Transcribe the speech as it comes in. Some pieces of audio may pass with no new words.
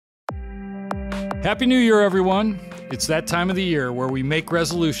Happy New Year, everyone. It's that time of the year where we make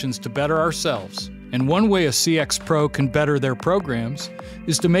resolutions to better ourselves. And one way a CX Pro can better their programs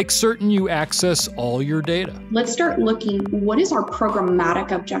is to make certain you access all your data. Let's start looking, what is our programmatic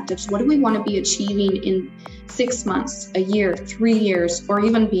objectives? What do we want to be achieving in 6 months, a year, 3 years, or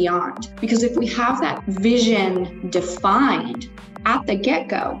even beyond? Because if we have that vision defined at the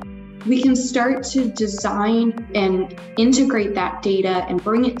get-go, we can start to design and integrate that data and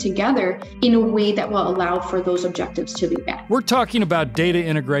bring it together in a way that will allow for those objectives to be met. We're talking about data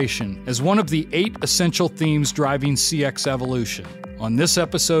integration as one of the 8 essential themes driving CX evolution on this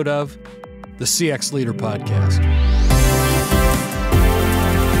episode of the CX Leader Podcast.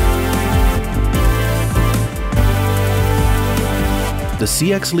 The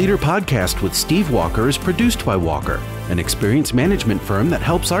CX Leader Podcast with Steve Walker is produced by Walker, an experience management firm that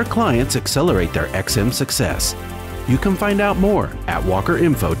helps our clients accelerate their XM success. You can find out more at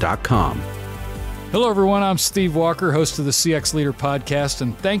walkerinfo.com. Hello, everyone. I'm Steve Walker, host of the CX Leader Podcast,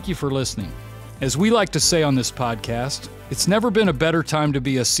 and thank you for listening. As we like to say on this podcast, it's never been a better time to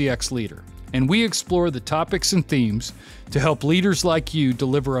be a CX leader, and we explore the topics and themes to help leaders like you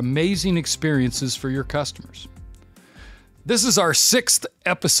deliver amazing experiences for your customers. This is our 6th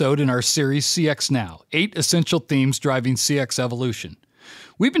episode in our series, CX Now, 8 essential themes driving CX evolution.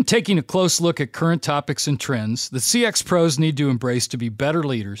 We've been taking a close look at current topics and trends that CX pros need to embrace to be better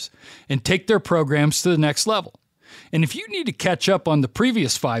leaders and take their programs to the next level. And if you need to catch up on the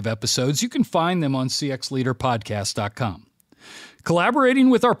previous 5 episodes, you can find them on cxleaderpodcast.com. Collaborating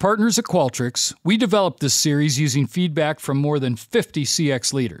with our partners at Qualtrics, we developed this series using feedback from more than 50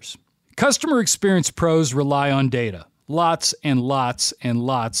 CX leaders. Customer experience pros rely on data. Lots and lots and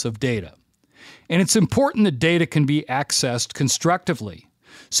lots of data. And it's important that data can be accessed constructively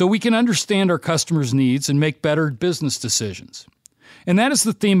so we can understand our customers' needs and make better business decisions. And that is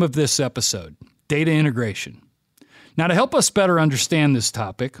the theme of this episode, data integration. Now, to help us better understand this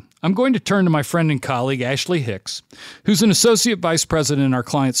topic, I'm going to turn to my friend and colleague, Ashley Hicks, who's an Associate Vice President in our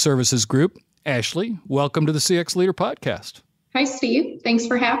Client Services Group. Ashley, welcome to the CX Leader Podcast. Hi, Steve. Thanks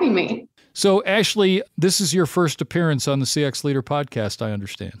for having me. So, Ashley, this is your first appearance on the CX Leader Podcast, I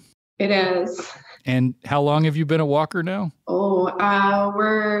understand. It is. And how long have you been at Walker now?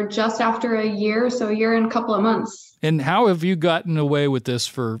 We're just after a year, so a year and a couple of months. And how have you gotten away with this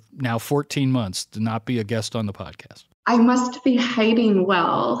for now 14 months to not be a guest on the podcast? I must be hiding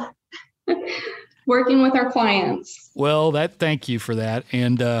well, working with our clients. Well, thank you for that.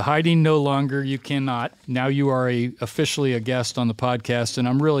 And hiding no longer, you cannot. Now you are officially a guest on the podcast, and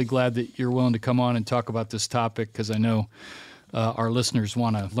I'm really glad that you're willing to come on and talk about this topic because I know our listeners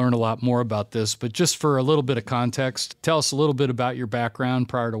want to learn a lot more about this. But just for a little bit of context, tell us a little bit about your background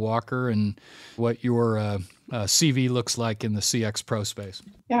prior to Walker and what your CV looks like in the CX Pro space.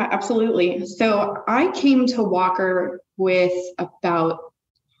 Yeah, absolutely. So I came to Walker with about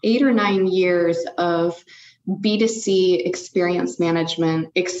 8 or 9 years of B2C experience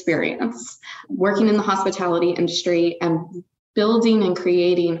management experience, working in the hospitality industry and building and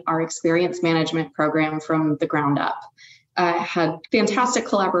creating our experience management program from the ground up. I had fantastic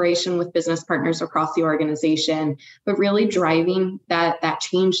collaboration with business partners across the organization, but really driving that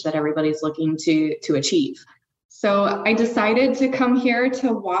change that everybody's looking to achieve. So I decided to come here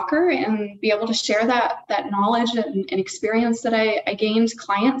to Walker and be able to share that knowledge and experience that I gained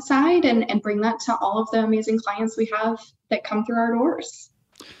client side and bring that to all of the amazing clients we have that come through our doors.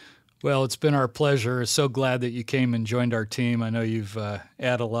 Well, it's been our pleasure. So glad that you came and joined our team. I know you've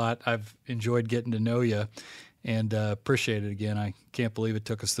added a lot. I've enjoyed getting to know you and appreciate it again. I can't believe it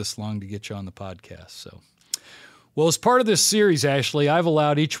took us this long to get you on the podcast. So. Well, as part of this series, Ashley, I've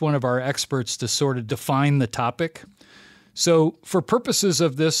allowed each one of our experts to sort of define the topic. So for purposes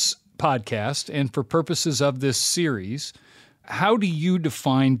of this podcast and for purposes of this series, how do you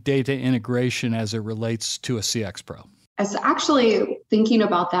define data integration as it relates to a CX Pro? I was actually thinking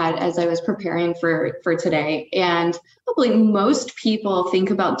about that as I was preparing for today. And probably most people think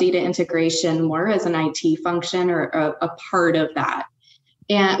about data integration more as an IT function or a part of that.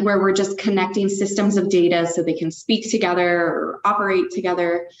 And where we're just connecting systems of data so they can speak together or operate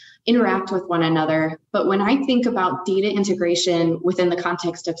together, interact with one another. But when I think about data integration within the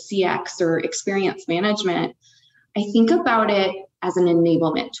context of CX or experience management, I think about it as an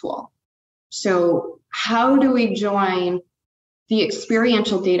enablement tool. So how do we join the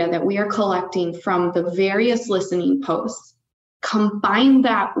experiential data that we are collecting from the various listening posts, combine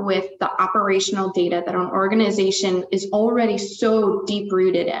that with the operational data that an organization is already so deep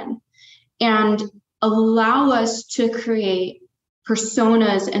rooted in, and allow us to create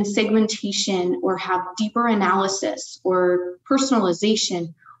personas and segmentation or have deeper analysis or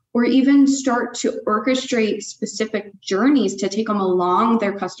personalization or even start to orchestrate specific journeys to take them along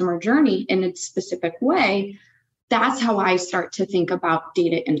their customer journey in a specific way, that's how I start to think about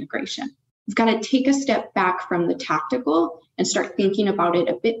data integration. We've got to take a step back from the tactical and start thinking about it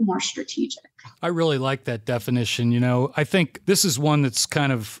a bit more strategic. I really like that definition. I think this is one that's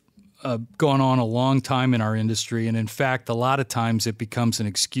kind of gone on a long time in our industry. And in fact, a lot of times it becomes an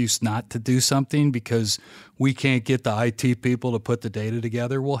excuse not to do something because we can't get the IT people to put the data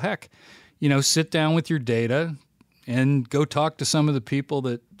together. Well, heck, sit down with your data and go talk to some of the people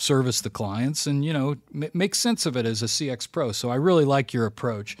that service the clients and, make sense of it as a CX pro. So I really like your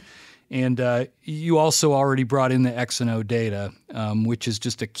approach. And you also already brought in the X and O data, which is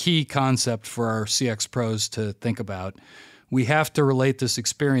just a key concept for our CX pros to think about. We have to relate this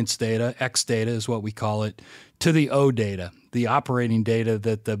experience data, X data is what we call it, to the O data, the operating data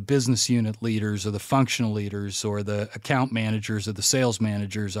that the business unit leaders or the functional leaders or the account managers or the sales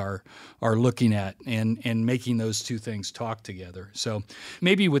managers are looking at and making those two things talk together. So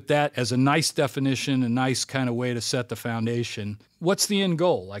maybe with that as a nice definition, a nice kind of way to set the foundation, what's the end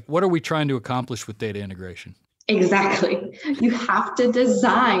goal? Like, what are we trying to accomplish with data integration? Exactly. You have to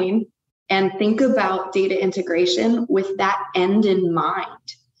design and think about data integration with that end in mind.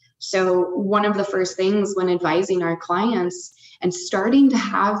 So one of the first things when advising our clients and starting to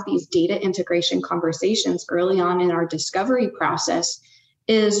have these data integration conversations early on in our discovery process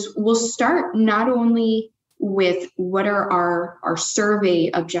is we'll start not only with what are our survey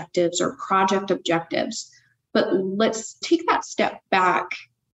objectives or project objectives, but let's take that step back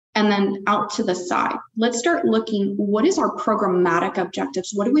and then out to the side. Let's start looking, what is our programmatic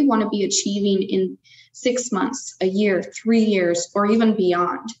objectives? What do we want to be achieving in 6 months, a year, 3 years, or even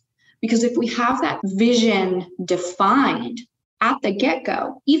beyond? Because if we have that vision defined at the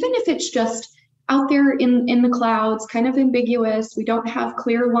get-go, even if it's just out there in the clouds, kind of ambiguous, we don't have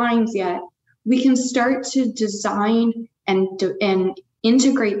clear lines yet, we can start to design and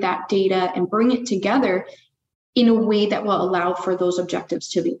integrate that data and bring it together in a way that will allow for those objectives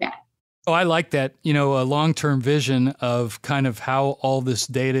to be met. Oh, I like that, a long-term vision of kind of how all this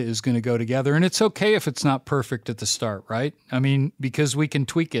data is going to go together. And it's okay if it's not perfect at the start, right? I mean, because we can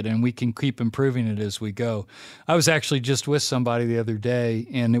tweak it and we can keep improving it as we go. I was actually just with somebody the other day,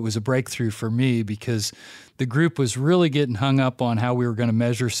 and it was a breakthrough for me because the group was really getting hung up on how we were going to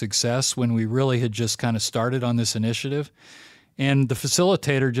measure success when we really had just kind of started on this initiative. And the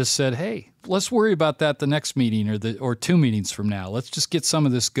facilitator just said, hey, let's worry about that the next meeting or 2 meetings from now. Let's just get some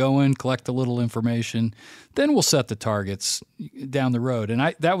of this going, collect a little information, then we'll set the targets down the road.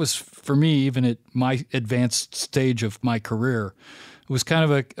 And that was, for me, even at my advanced stage of my career, it was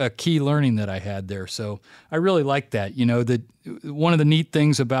kind of a key learning that I had there. So I really like that. That one of the neat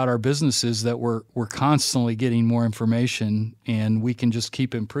things about our business is that we're constantly getting more information and we can just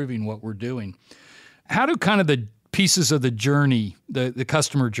keep improving what we're doing. How do kind of the pieces of the journey, the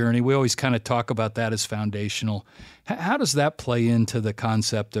customer journey, we always kind of talk about that as foundational. How does that play into the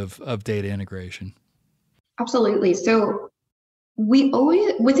concept of data integration? Absolutely. So we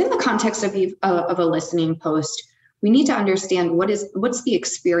always, within the context of a listening post, we need to understand what's the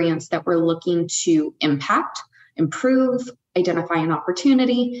experience that we're looking to impact, improve, identify an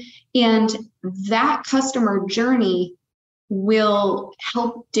opportunity, and that customer journey will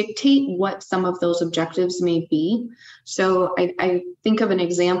help dictate what some of those objectives may be. So I think of an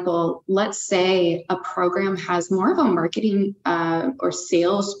example. Let's say a program has more of a marketing or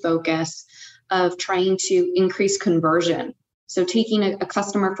sales focus of trying to increase conversion. So taking a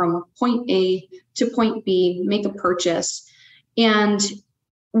customer from point A to point B, make a purchase. And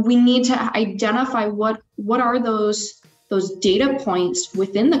we need to identify what are those data points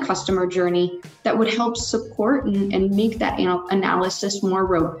within the customer journey that would help support and make that analysis more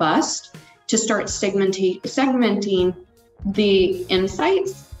robust to start segmenting the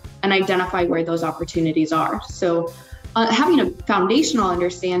insights and identify where those opportunities are. So having a foundational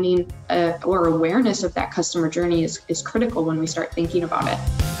understanding or awareness of that customer journey is critical when we start thinking about it.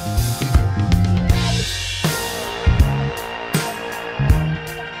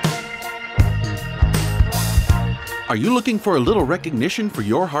 Are you looking for a little recognition for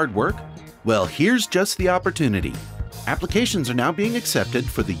your hard work? Well, here's just the opportunity. Applications are now being accepted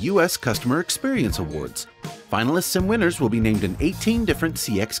for the U.S. Customer Experience Awards. Finalists and winners will be named in 18 different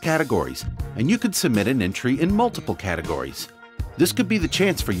CX categories, and you could submit an entry in multiple categories. This could be the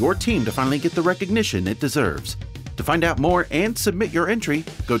chance for your team to finally get the recognition it deserves. To find out more and submit your entry,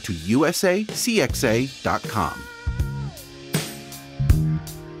 go to usacxa.com.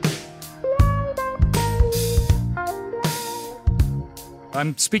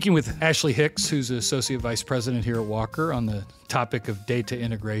 I'm speaking with Ashley Hicks, who's Associate Vice President here at Walker, on the topic of data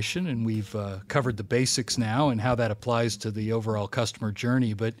integration. And we've covered the basics now and how that applies to the overall customer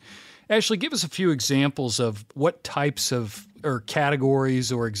journey. But Ashley, give us a few examples of what types of, or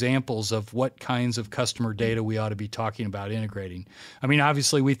categories or examples of what kinds of customer data we ought to be talking about integrating. I mean,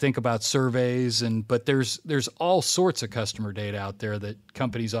 obviously we think about surveys, but there's all sorts of customer data out there that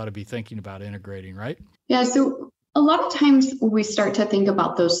companies ought to be thinking about integrating, right? Yeah, so a lot of times we start to think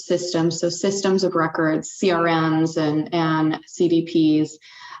about those systems, so systems of records, CRMs and CDPs.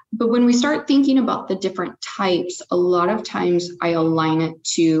 But when we start thinking about the different types, a lot of times I align it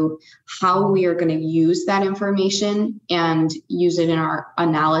to how we are going to use that information and use it in our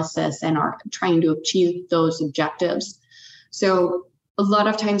analysis and our trying to achieve those objectives. So a lot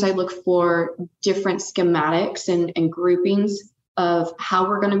of times I look for different schematics and groupings of how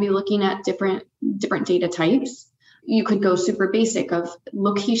we're going to be looking at different data types. You could go super basic of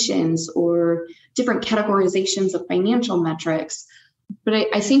locations or different categorizations of financial metrics. But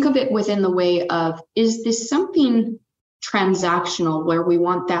I think of it within the way of, is this something transactional where we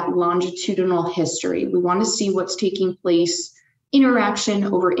want that longitudinal history? We want to see what's taking place, interaction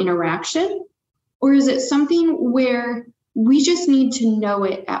over interaction? Or is it something where we just need to know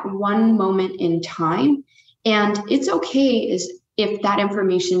it at one moment in time? And it's okay if that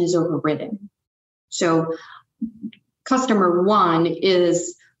information is overridden. So customer one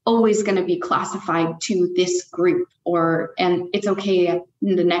is always going to be classified to this group, and it's okay at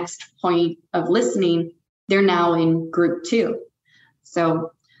the next point of listening, they're now in group two.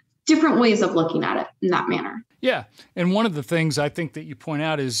 So different ways of looking at it in that manner. Yeah. And one of the things I think that you point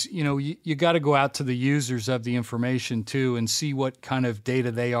out is, you got to go out to the users of the information too and see what kind of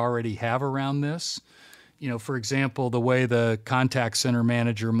data they already have around this. For example, the way the contact center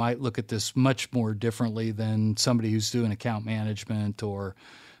manager might look at this much more differently than somebody who's doing account management or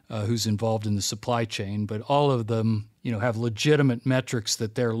who's involved in the supply chain. But all of them, have legitimate metrics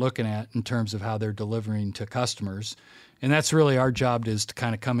that they're looking at in terms of how they're delivering to customers. And that's really our job, is to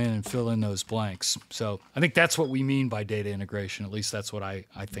kind of come in and fill in those blanks. So I think that's what we mean by data integration. At least that's what I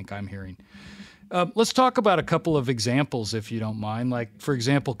think I'm hearing. Let's talk about a couple of examples, if you don't mind. Like, for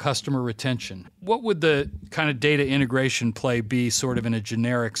example, customer retention. What would the kind of data integration play be, sort of in a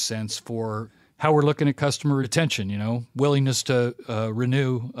generic sense, for how we're looking at customer retention, willingness to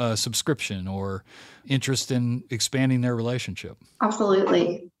renew a subscription or interest in expanding their relationship?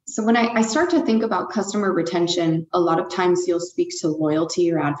 Absolutely. So when I start to think about customer retention, a lot of times you'll speak to loyalty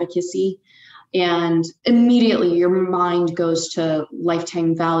or advocacy, and immediately your mind goes to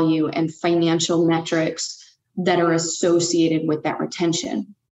lifetime value and financial metrics that are associated with that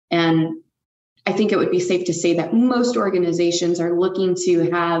retention. And I think it would be safe to say that most organizations are looking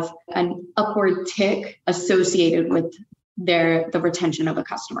to have an upward tick associated with the retention of a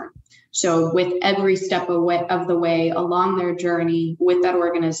customer. So with every step of the way along their journey with that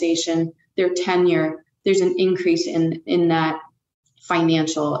organization, their tenure, there's an increase in that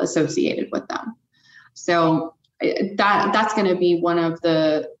financial associated with them. So that's going to be one of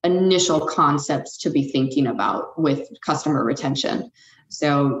the initial concepts to be thinking about with customer retention.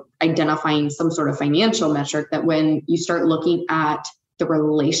 So identifying some sort of financial metric that when you start looking at the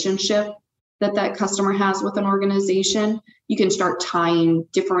relationship that customer has with an organization, you can start tying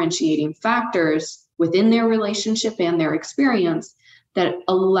differentiating factors within their relationship and their experience that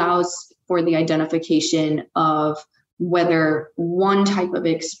allows for the identification of whether one type of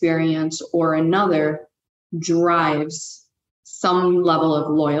experience or another drives some level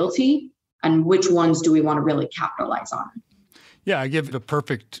of loyalty, and which ones do we want to really capitalize on. Yeah, I give it a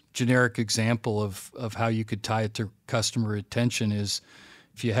perfect generic example of how you could tie it to customer retention is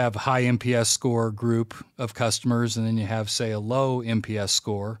if you have a high NPS score group of customers and then you have, say, a low NPS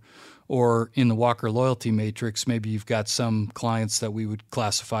score, or in the Walker loyalty matrix, maybe you've got some clients that we would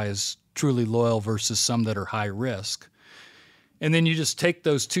classify as truly loyal versus some that are high risk. And then you just take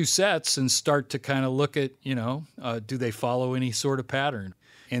those two sets and start to kind of look at, do they follow any sort of pattern?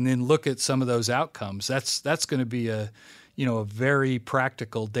 And then look at some of those outcomes. That's going to be a very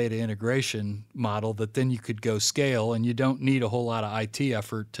practical data integration model that then you could go scale, and you don't need a whole lot of IT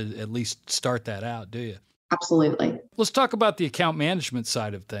effort to at least start that out, do you? Absolutely. Let's talk about the account management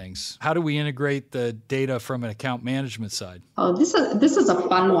side of things. How do we integrate the data from an account management side? Oh, this is a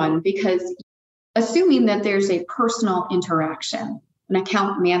fun one, because assuming that there's a personal interaction, an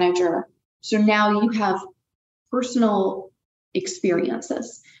account manager, so now you have personal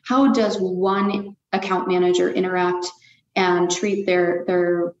experiences. How does one account manager interact and treat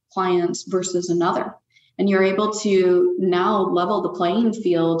their clients versus another? And you're able to now level the playing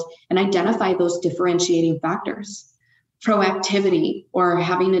field and identify those differentiating factors. proactivity or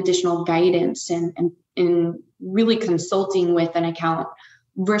having additional guidance and really consulting with an account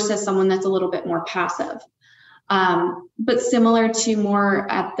versus someone that's a little bit more passive. But similar to more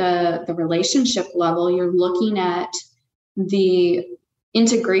at the relationship level, you're looking at the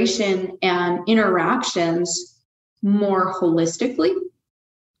integration and interactions more holistically.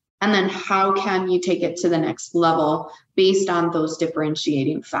 And then how can you take it to the next level based on those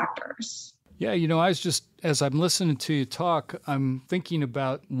differentiating factors? Yeah, I was just, as I'm listening to you talk, I'm thinking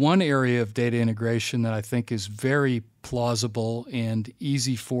about one area of data integration that I think is very plausible and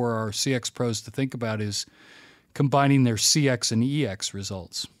easy for our CX pros to think about is combining their CX and EX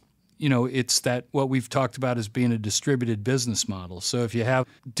results. It's that what we've talked about as being a distributed business model. So if you have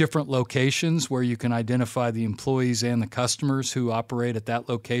different locations where you can identify the employees and the customers who operate at that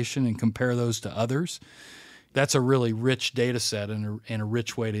location and compare those to others, that's a really rich data set and a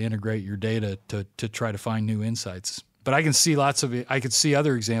rich way to integrate your data to try to find new insights. But I can see I could see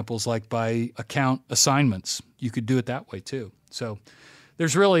other examples like by account assignments. You could do it that way too. So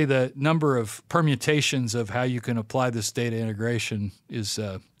there's really the number of permutations of how you can apply this data integration is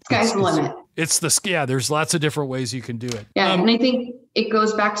sky's the limit. There's lots of different ways you can do it. Yeah, and I think it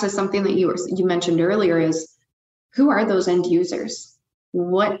goes back to something that you mentioned earlier is who are those end users?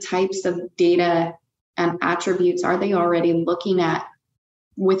 What types of data and attributes are they already looking at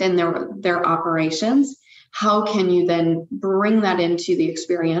within their operations? How can you then bring that into the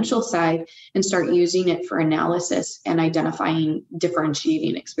experiential side and start using it for analysis and identifying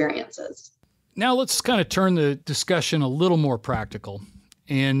differentiating experiences? Now let's kind of turn the discussion a little more practical.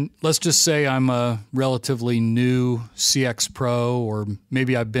 And let's just say I'm a relatively new CX pro, or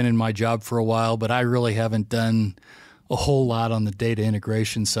maybe I've been in my job for a while, but I really haven't done a whole lot on the data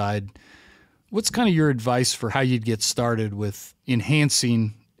integration side. What's kind of your advice for how you'd get started with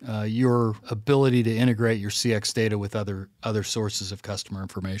enhancing your ability to integrate your CX data with other sources of customer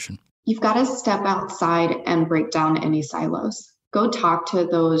information? You've got to step outside and break down any silos. Go talk to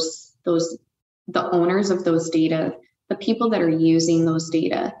the owners of those data, the people that are using those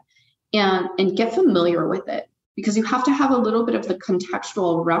data, and get familiar with it, because you have to have a little bit of the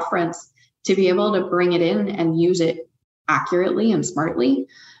contextual reference to be able to bring it in and use it accurately and smartly.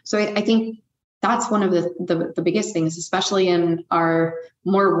 So I think that's one of the biggest things, especially in our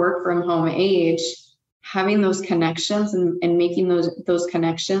more work from home age. Having those connections and making those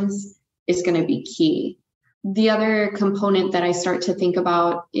connections is going to be key. The other component that I start to think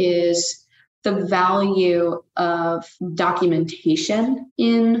about is the value of documentation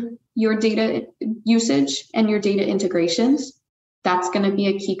in your data usage and your data integrations. That's going to be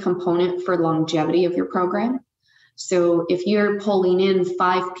a key component for longevity of your program. So if you're pulling in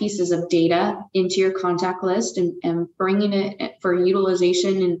 5 pieces of data into your contact list and bringing it for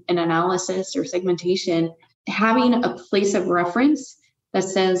utilization and analysis or segmentation, having a place of reference that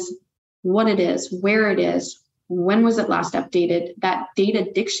says what it is, where it is, when was it last updated, that data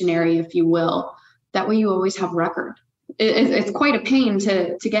dictionary, if you will, that way you always have record. It's quite a pain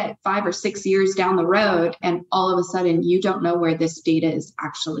to get 5 or 6 years down the road and all of a sudden you don't know where this data is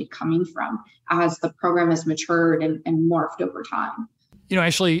actually coming from as the program has matured and morphed over time.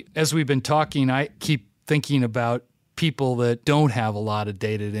 Ashley, as we've been talking, I keep thinking about people that don't have a lot of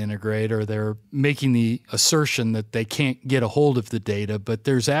data to integrate, or they're making the assertion that they can't get a hold of the data, but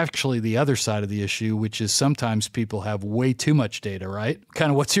there's actually the other side of the issue, which is sometimes people have way too much data, right? Kind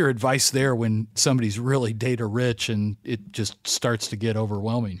of what's your advice there when somebody's really data rich and it just starts to get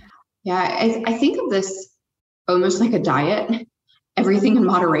overwhelming? Yeah, I think of this almost like a diet, everything in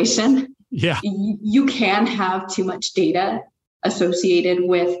moderation. Yeah. You can have too much data associated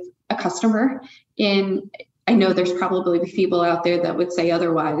with a customer. I know there's probably people out there that would say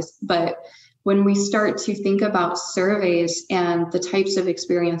otherwise, but when we start to think about surveys and the types of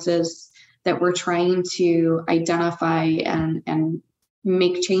experiences that we're trying to identify and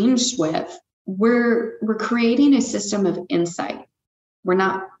make change with, we're creating a system of insight. We're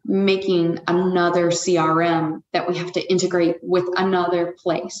not making another CRM that we have to integrate with another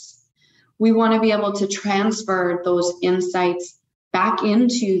place. We want to be able to transfer those insights back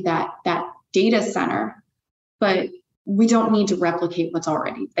into that data center, but we don't need to replicate what's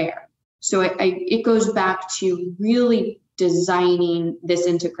already there. So it goes back to really designing this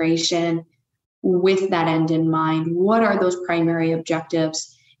integration with that end in mind. What are those primary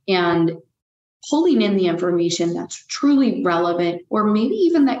objectives? And pulling in the information that's truly relevant, or maybe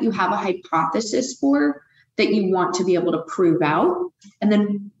even that you have a hypothesis for that you want to be able to prove out. And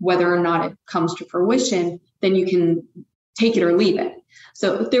then whether or not it comes to fruition, then you can take it or leave it.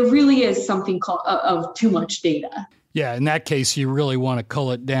 So there really is something called of too much data. Yeah, in that case, you really want to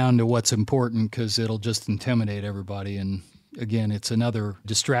cull it down to what's important because it'll just intimidate everybody. And again, it's another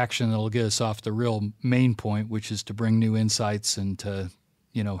distraction that'll get us off the real main point, which is to bring new insights and to,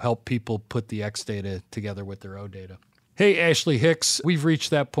 help people put the X data together with their O data. Hey, Ashley Hicks, we've reached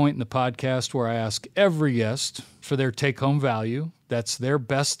that point in the podcast where I ask every guest for their take-home value. That's their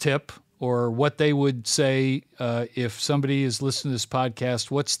best tip, or what they would say if somebody is listening to this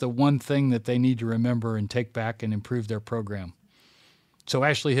podcast, what's the one thing that they need to remember and take back and improve their program? So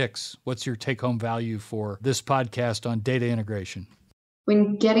Ashley Hicks, what's your take-home value for this podcast on data integration?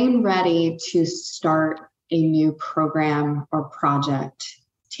 When getting ready to start a new program or project,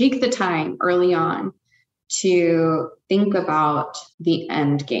 take the time early on to think about the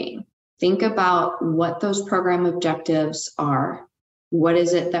end game. Think about what those program objectives are. What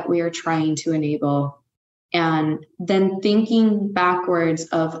is it that we are trying to enable? And then thinking backwards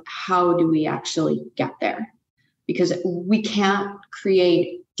of how do we actually get there? Because we can't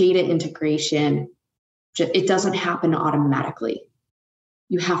create data integration. It doesn't happen automatically.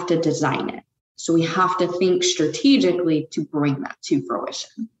 You have to design it. So we have to think strategically to bring that to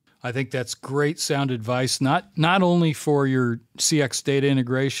fruition. I think that's great sound advice, not only for your CX data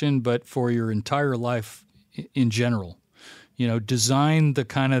integration, but for your entire life in general. Design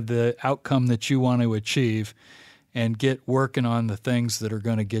the outcome that you want to achieve and get working on the things that are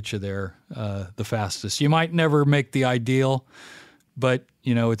going to get you there the fastest. You might never make the ideal, but,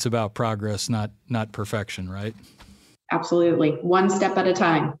 it's about progress, not perfection, right? Absolutely. One step at a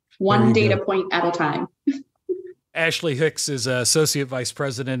time, one data point at a time. Ashley Hicks is Associate Vice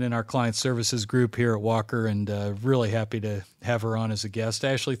President in our Client Services Group here at Walker, and really happy to have her on as a guest.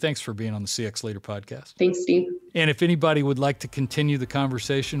 Ashley, thanks for being on the CX Leader podcast. Thanks, Steve. And if anybody would like to continue the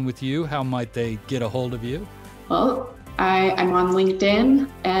conversation with you, how might they get a hold of you? Well, I'm on LinkedIn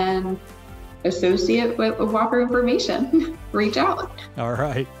and associate with Walker Information. Reach out. All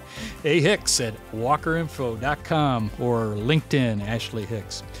right. A. Hicks at walkerinfo.com or LinkedIn, Ashley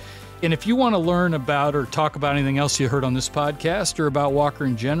Hicks. And if you want to learn about or talk about anything else you heard on this podcast or about Walker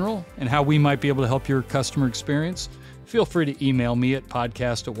in general and how we might be able to help your customer experience, feel free to email me at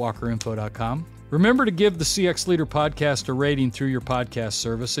podcast@walkerinfo.com. Remember to give the CX Leader podcast a rating through your podcast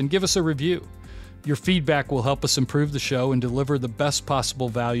service and give us a review. Your feedback will help us improve the show and deliver the best possible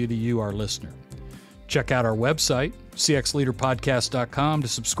value to you, our listener. Check out our website, cxleaderpodcast.com, to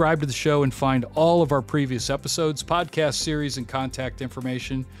subscribe to the show and find all of our previous episodes, podcast series, and contact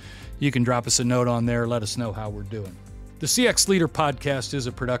information. You can drop us a note on there. Let us know how we're doing. The CX Leader podcast is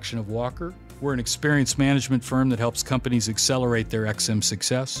a production of Walker. We're an experience management firm that helps companies accelerate their XM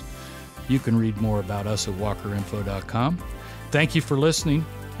success. You can read more about us at walkerinfo.com. Thank you for listening.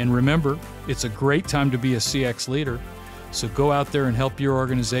 And remember, it's a great time to be a CX leader. So go out there and help your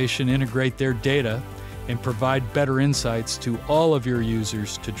organization integrate their data and provide better insights to all of your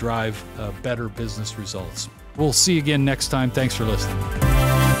users to drive better business results. We'll see you again next time. Thanks for listening.